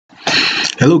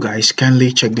Hello guys,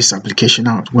 kindly check this application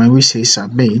out. When we say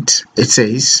submit, it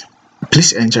says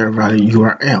please enter a valid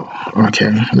URL.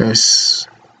 Okay, let's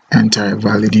enter a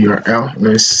valid URL.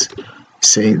 Let's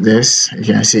say this. You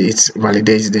can see it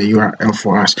validates the URL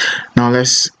for us. Now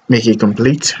let's make it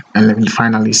complete and let me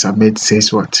finally submit. It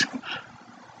says what?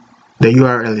 The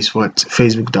URL is what?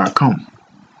 Facebook.com.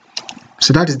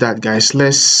 So that is that, guys.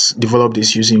 Let's develop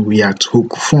this using React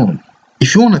hook form.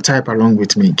 If you want to type along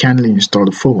with me, kindly install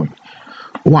the following.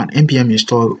 1. npm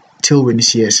install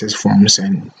Tailwindcss forms,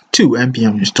 and 2.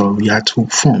 npm install React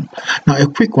hook form. Now a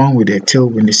quick one with the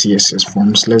Tailwindcss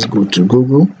forms. Let's go to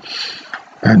Google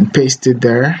and paste it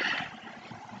there.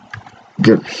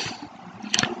 Good.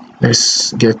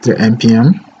 Let's get the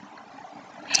npm.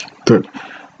 Good.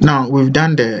 Now we've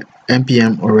done the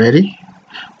npm already,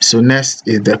 so next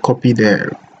is the copy the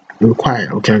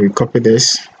require. Okay, we copy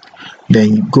this,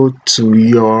 then you go to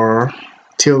your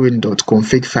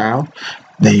tailwind.config file,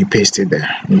 then you paste it there.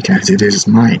 You can see this is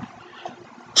mine.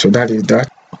 So that is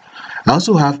that. I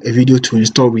also have a video to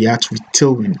install React with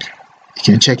Tailwind. You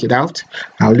can check it out.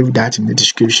 I'll leave that in the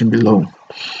description below.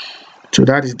 So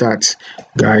that is that,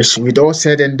 guys. With all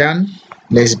said and done,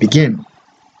 let's begin.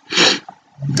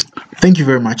 Thank you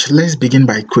very much. Let's begin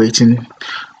by creating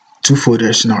 2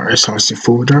 folders in our SRC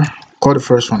folder. Call the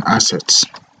first one assets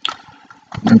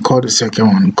and call the second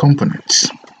one components.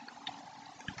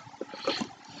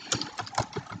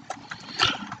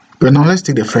 But now let's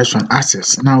take the first one,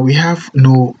 assets. Now we have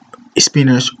no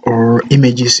spinners or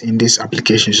images in this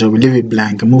application, so we leave it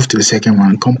blank. Move to the second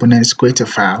one, components, create a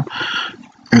file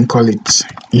and call it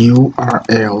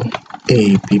urlapp.js.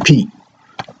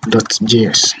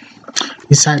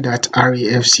 Inside that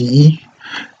refce,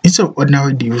 instead of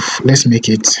ordinary div, let's make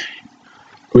it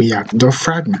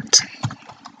react.fragment.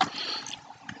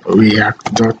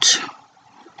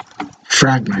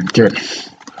 React.fragment. Good.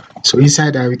 So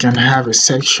inside that we can have a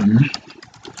section,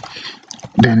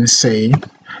 then say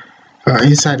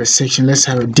inside the section let's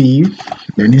have a div,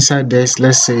 then inside this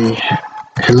let's say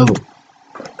hello.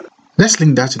 Let's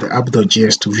link that to the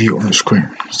app.js to view on the screen.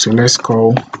 So let's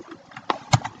call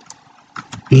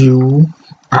urlapp.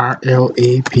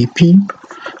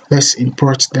 Let's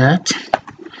import that.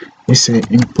 We say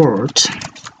import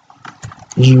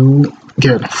you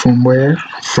get from where,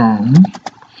 from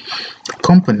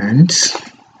components.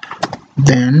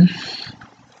 Then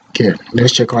okay,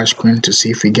 let's check our screen to see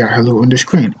if we got hello on the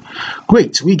screen.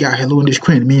 Great, we got hello on the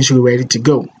screen, means we're ready to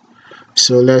go.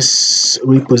 So let's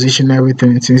reposition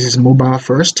everything since it's mobile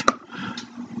first.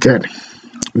 Good,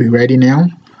 we're ready now.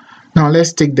 Now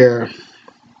let's take the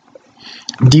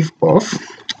div off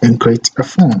and create a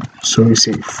form. So we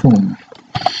say form.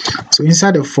 So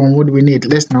inside the form, what do we need?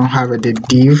 Let's now have the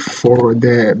div for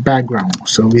the background.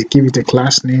 So we give it a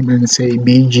class name and say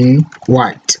bg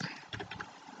white.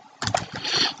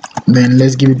 Then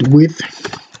let's give it width,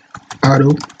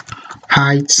 auto,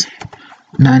 height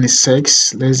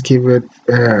 96. Let's give it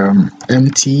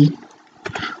mt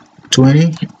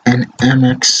 20 and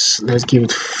mx. Let's give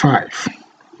it 5.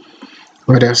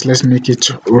 What else? Let's make it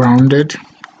rounded,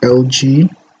 lg.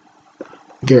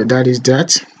 Good, that is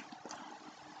that.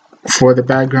 For the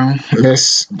background,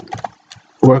 let's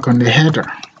work on the header.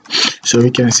 So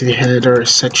we can see header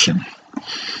section.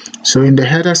 So in the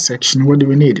header section, what do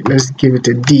we need? Let's give it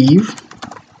a div.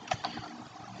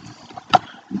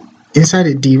 Inside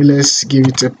the div, let's give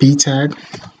it a p tag.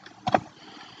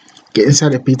 Okay,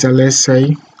 inside the p tag, let's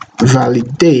say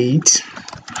validate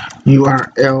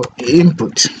URL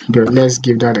input. Good, let's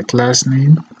give that a class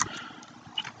name.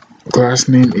 Class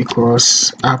name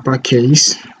equals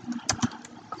uppercase,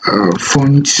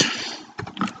 font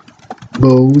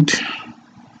bold,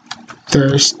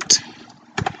 text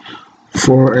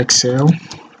for Excel.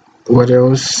 What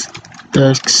else?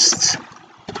 Text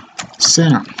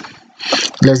center.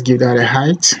 Let's give that a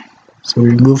height. So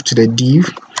we move to the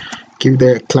div, give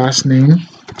the class name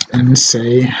and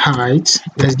say height.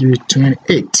 Let's give it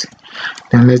 28.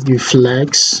 Then let's give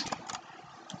flex,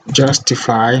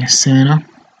 justify center,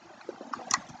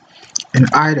 and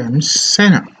items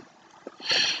center.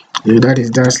 So that is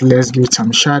that. Let's give it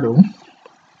some shadow.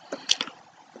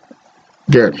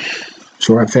 Good.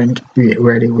 So I think we're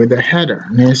ready with the header.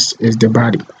 Next is the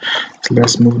body. So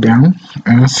let's move down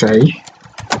and say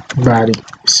body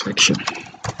section.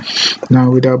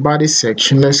 Now with our body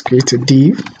section, let's create a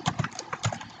div.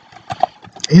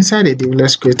 Inside the div,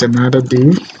 let's create another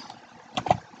div.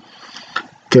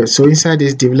 Okay, so inside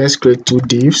this div, let's create 2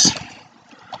 divs.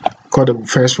 Call the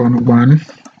first one 1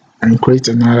 and create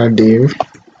another div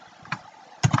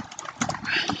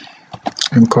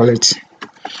and call it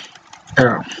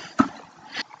L.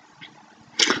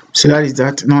 So that is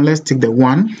that. Now let's take the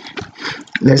one.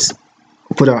 Let's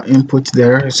put our input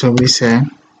there. So we say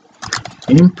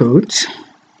input.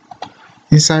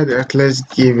 Inside that, let's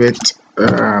give it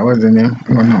what's the name?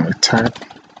 Oh no, type.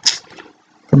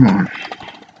 Come on.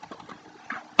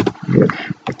 Good.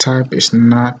 The type is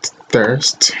not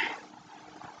thirst.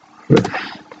 Good.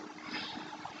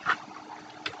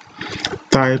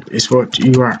 Type is what?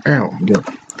 URL. Good.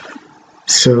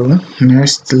 So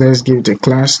next, let's give the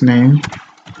class name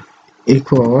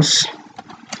equals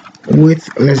width.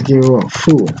 Let's give it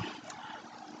full.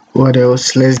 What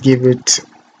else? Let's give it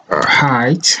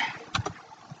height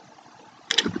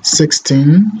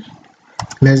 16.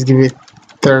 Let's give it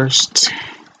thirst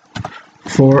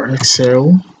for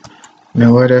Excel.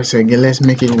 Now what else again? Let's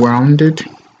make it rounded.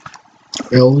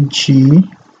 LG.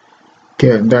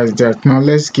 Okay, that's that. Now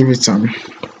let's give it some,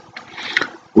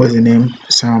 what's the name?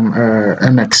 Some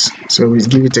MX. So we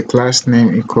give it a class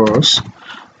name equals,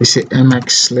 we say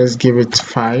MX. Let's give it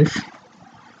 5.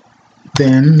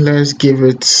 Then let's give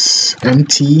it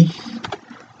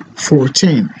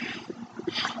MT14.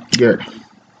 Good.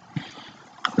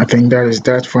 I think that is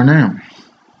that for now.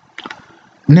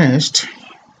 Next,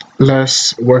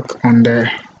 let's work on the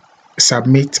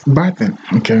submit button.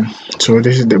 Okay, so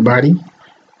this is the body. You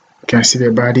can see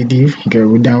the body div. Okay,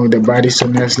 we're done with the body. So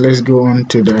next, let's go on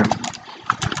to the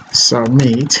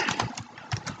submit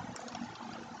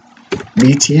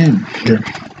btn. Okay,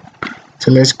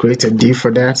 so let's create a div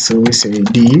for that. So we say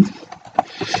div.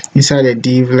 Inside the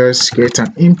div, let's create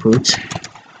an input.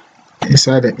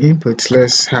 Inside the input,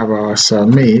 let's have our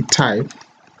submit type.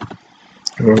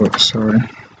 Oh, sorry.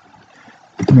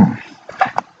 No.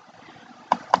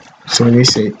 So we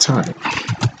say type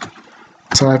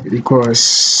equals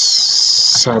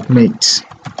submit.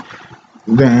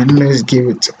 Then let's give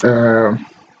it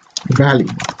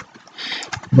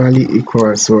value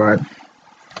equals what?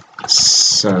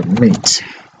 Submit.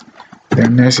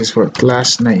 Then next is what?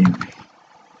 Class name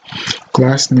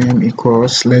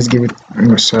equals, let's give it,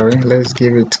 let's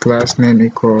give it class name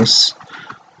equals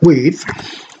width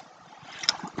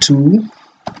to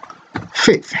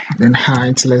fifth. Then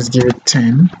height, let's give it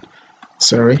 10.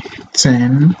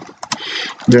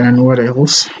 Then what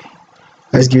else?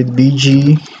 Let's give it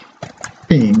BG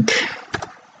pink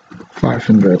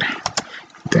 500.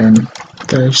 Then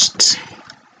text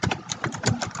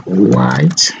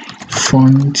white,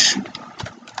 font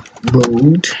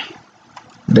bold,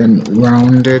 then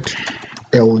rounded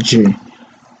LG.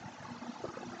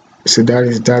 So that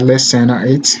is that. Let's center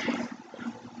it.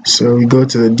 So we go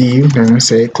to the div, then we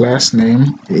say class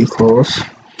name equals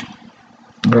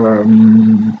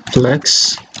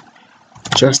flex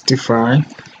justify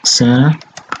center.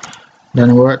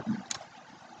 Then what?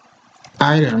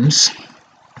 Items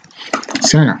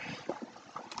center.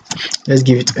 Let's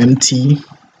give it MT12.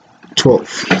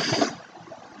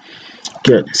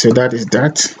 Good. So that is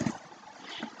that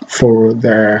for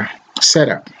the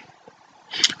setup.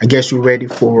 I guess we're ready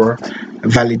for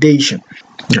validation.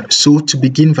 So to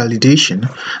begin validation,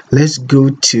 let's go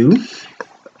to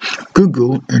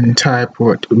Google and type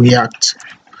what? React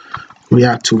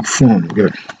to form.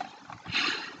 Good.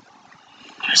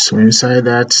 So inside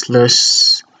that,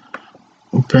 let's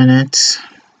open it,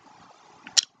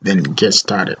 then get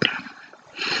started.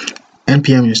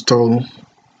 npm install.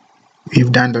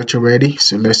 We've done that already,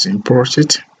 so let's import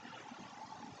it.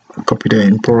 Copy the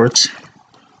import,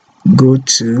 go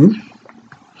to,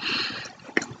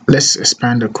 let's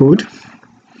expand the code.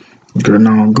 Go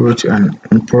to and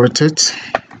import it.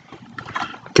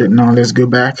 Okay, now let's go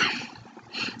back,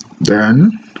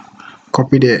 then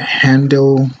copy the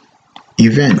handle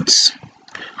events.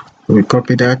 We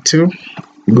copy that too,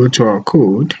 go to our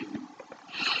code,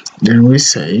 then we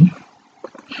say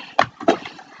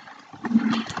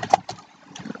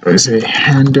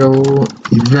handle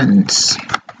events.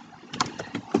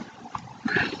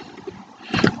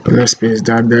 Let's paste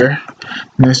that there.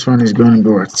 Next one is going to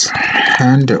go at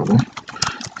handle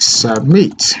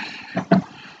submit.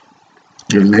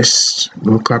 Okay, let's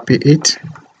go copy it.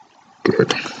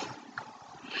 Good.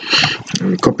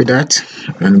 We copy that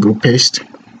and go paste.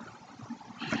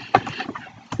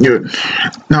 Good.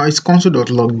 Now it's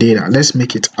console.log data. Let's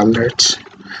make it alert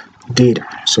data.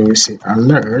 So we say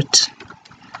alert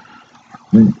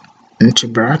into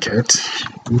bracket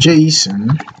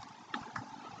JSON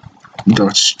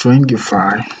dot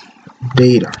stringify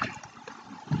data.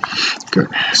 Good.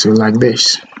 So like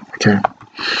this. Okay.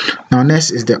 Now next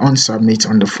is the on submit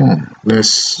on the form.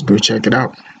 Let's go check it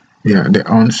out. Yeah, the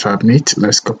on submit.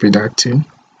 Let's copy that too.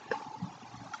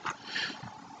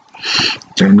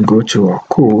 Then go to our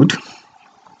code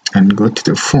and go to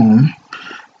the form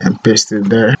and paste it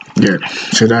there. Good.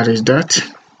 So that is that.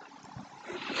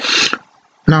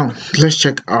 Now let's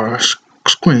check our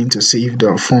screen to see if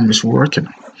the form is working.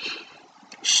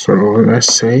 So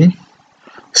let's say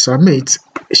submit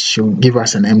should give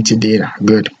us an empty data.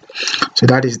 Good. So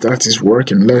that is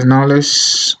working.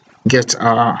 Let's get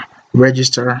our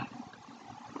register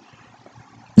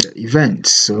the event.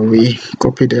 So we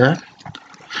copy that,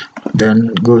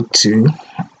 then go to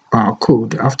our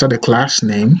code after the class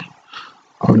name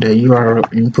of the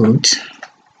URL input,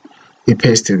 we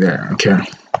paste it there. Okay,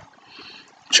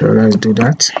 so let's do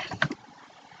that.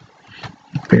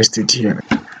 Paste it here.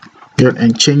 Good.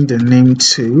 And change the name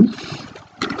to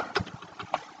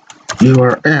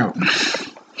URL.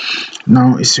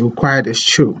 Now it's required is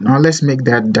true. Now let's make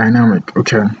that dynamic.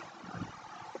 Okay,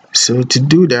 so to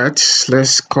do that,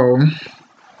 let's call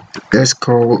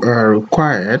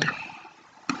required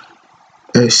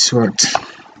is what,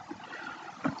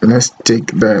 let's take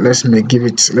the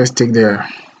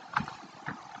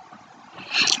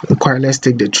required, let's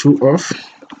take the true off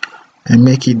and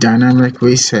make it dynamic.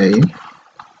 We say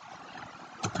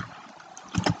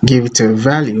give it a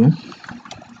value.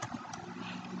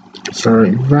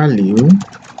 Sorry, value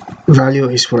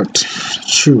is what,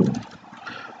 true.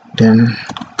 Then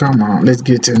come on, let's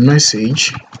get a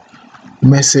message.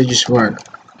 Message is what,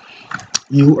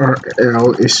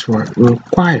 URL is what,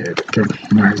 required. Okay,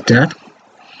 like that.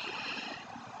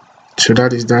 So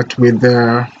that is that with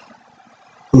the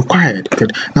required.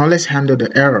 Good. Now let's handle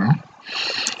the error.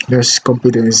 Let's copy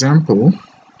the example.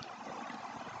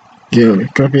 Yeah,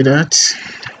 copy that.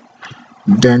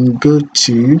 Then go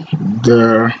to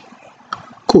the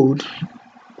code.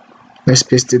 Let's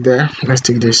paste it there. Let's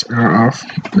take this error off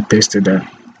and paste it there.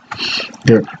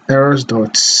 The errors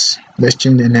dots. Let's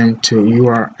change the name to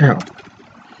URL.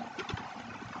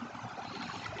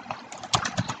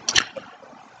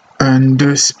 And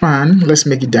the span, let's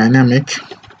make it dynamic.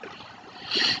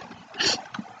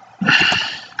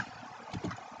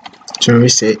 So we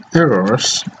say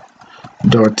errors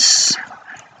dots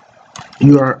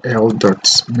URL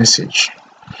dots message.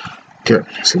 Good.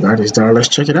 So that is that. Let's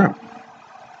check it out.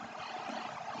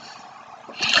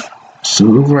 So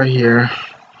over here,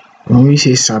 when we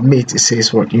say submit, it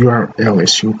says what, URL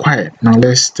is required. Now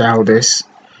let's style this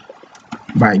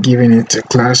by giving it a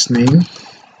class name.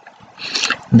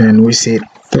 Then we say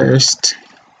test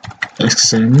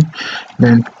xm,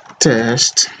 then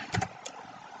test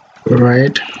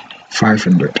red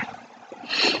 500.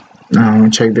 Now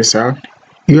check this out.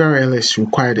 URL is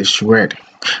required is red.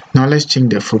 Now let's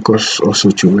change the focus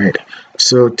also to red.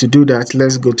 So to do that,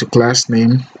 let's go to class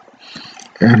name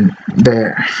and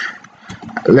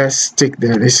let's take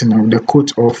the the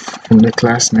quote off from the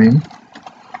class name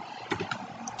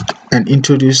and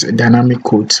introduce a dynamic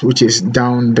quote, which is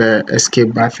down the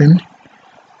escape button.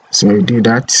 So we do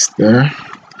that there.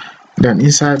 Then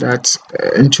inside that,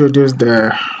 introduce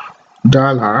the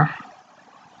dollar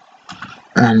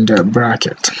and the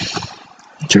bracket.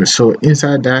 Okay, so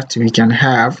inside that we can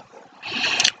have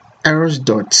errors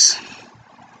dots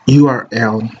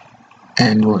URL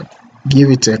and what,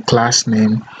 give it a class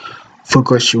name,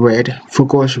 focus red,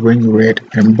 focus ring red,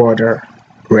 and border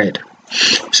red.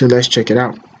 So let's check it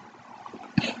out.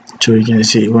 So you can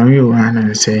see when we run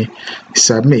and say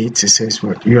submit, it says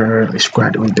what, URL is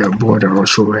required with the border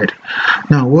also red.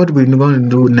 Now what we're going to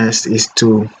do next is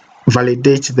to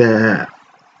validate the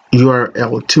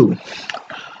URL too.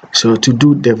 So to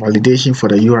do the validation for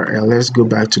the URL, let's go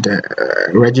back to the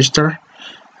register,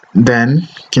 then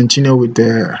continue with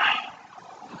the,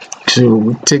 so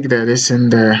we take this in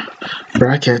the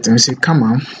bracket and say come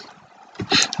on,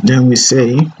 then we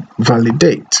say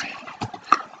validate.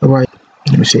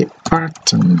 We say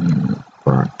pattern.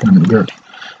 Good.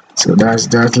 So that's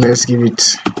that. Let's give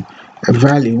it a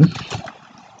value.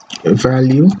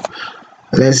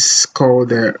 Let's call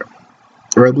the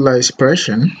regular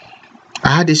expression. I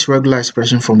had this regular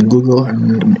expression from Google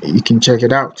and you can check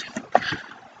it out.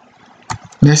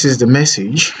 This is the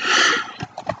message.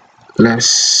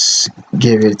 Let's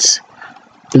give it,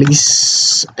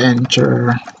 please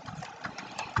enter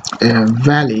a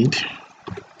valid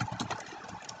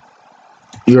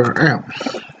URL.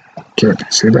 Okay,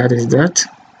 so that is that.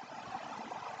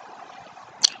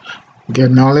 Okay,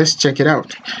 now let's check it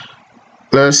out.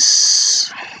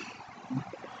 Let's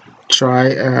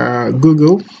try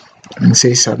Google and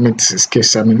say submit. This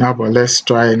case submit now, but let's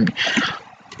try and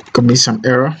commit some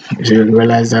error. You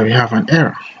realize that we have an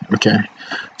error. Okay,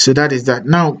 so that is that.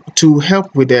 Now to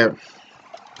help with the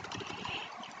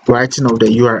writing of the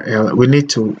URL, we need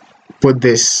to put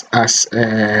this as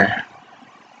a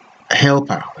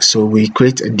helper. So we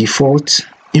create a default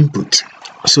input.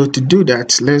 So to do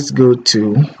that, let's go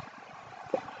to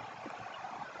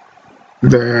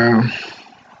the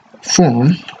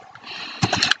form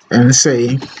and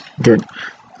say, good,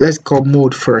 let's call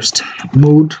mode first.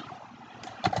 Mode,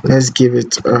 let's give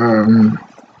it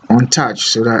untouched,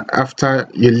 so that after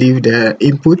you leave the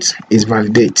input is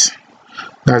validate.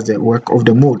 That's the work of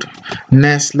the mode.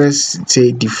 Next, let's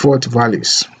say default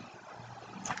values.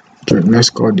 Okay, let's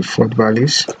call default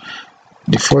values.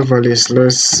 Default values,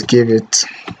 let's give it,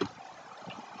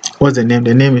 what's the name?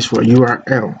 The name is for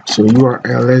URL. So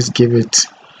URL, let's give it,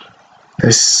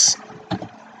 let's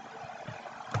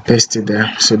paste it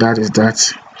there. So that is that.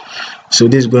 So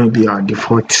this is going to be our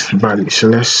default value. So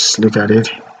let's look at it.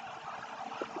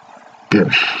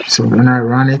 Good. So when I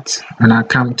run it and I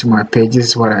come to my page, this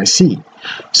is what I see.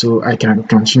 So I can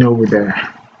continue with the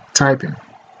typing.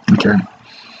 Okay.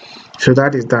 So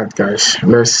that is that, guys.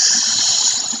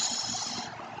 Let's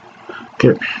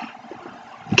good.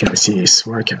 You can see it's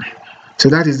working. So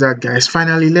that is that, guys.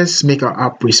 Finally, let's make our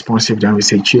app responsive. Then we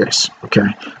say cheers. Okay.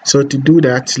 So to do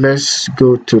that, let's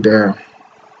go to the,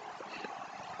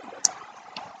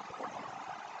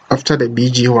 after the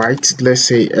BG white, let's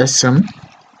say SM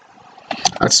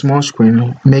at small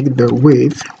screen, make the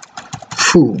width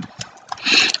full.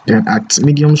 Then at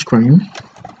medium screen,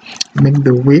 make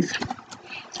the width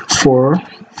for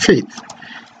faith.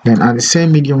 Then at the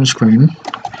same medium screen,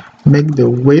 make the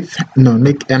width, no,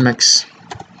 make MX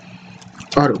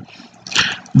auto.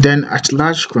 Then at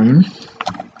large screen,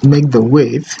 make the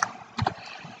width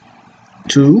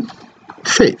to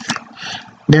faith.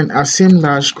 Then at same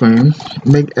large screen,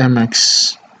 make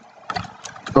MX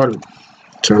auto.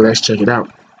 So let's check it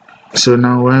out. So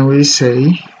now when we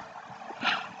say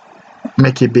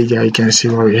make it bigger, you can see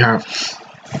what we have.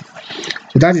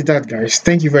 So that is that, guys.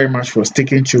 Thank you very much for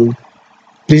sticking through.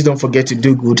 Please don't forget to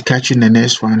do good. Catch you in the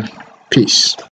next one. Peace.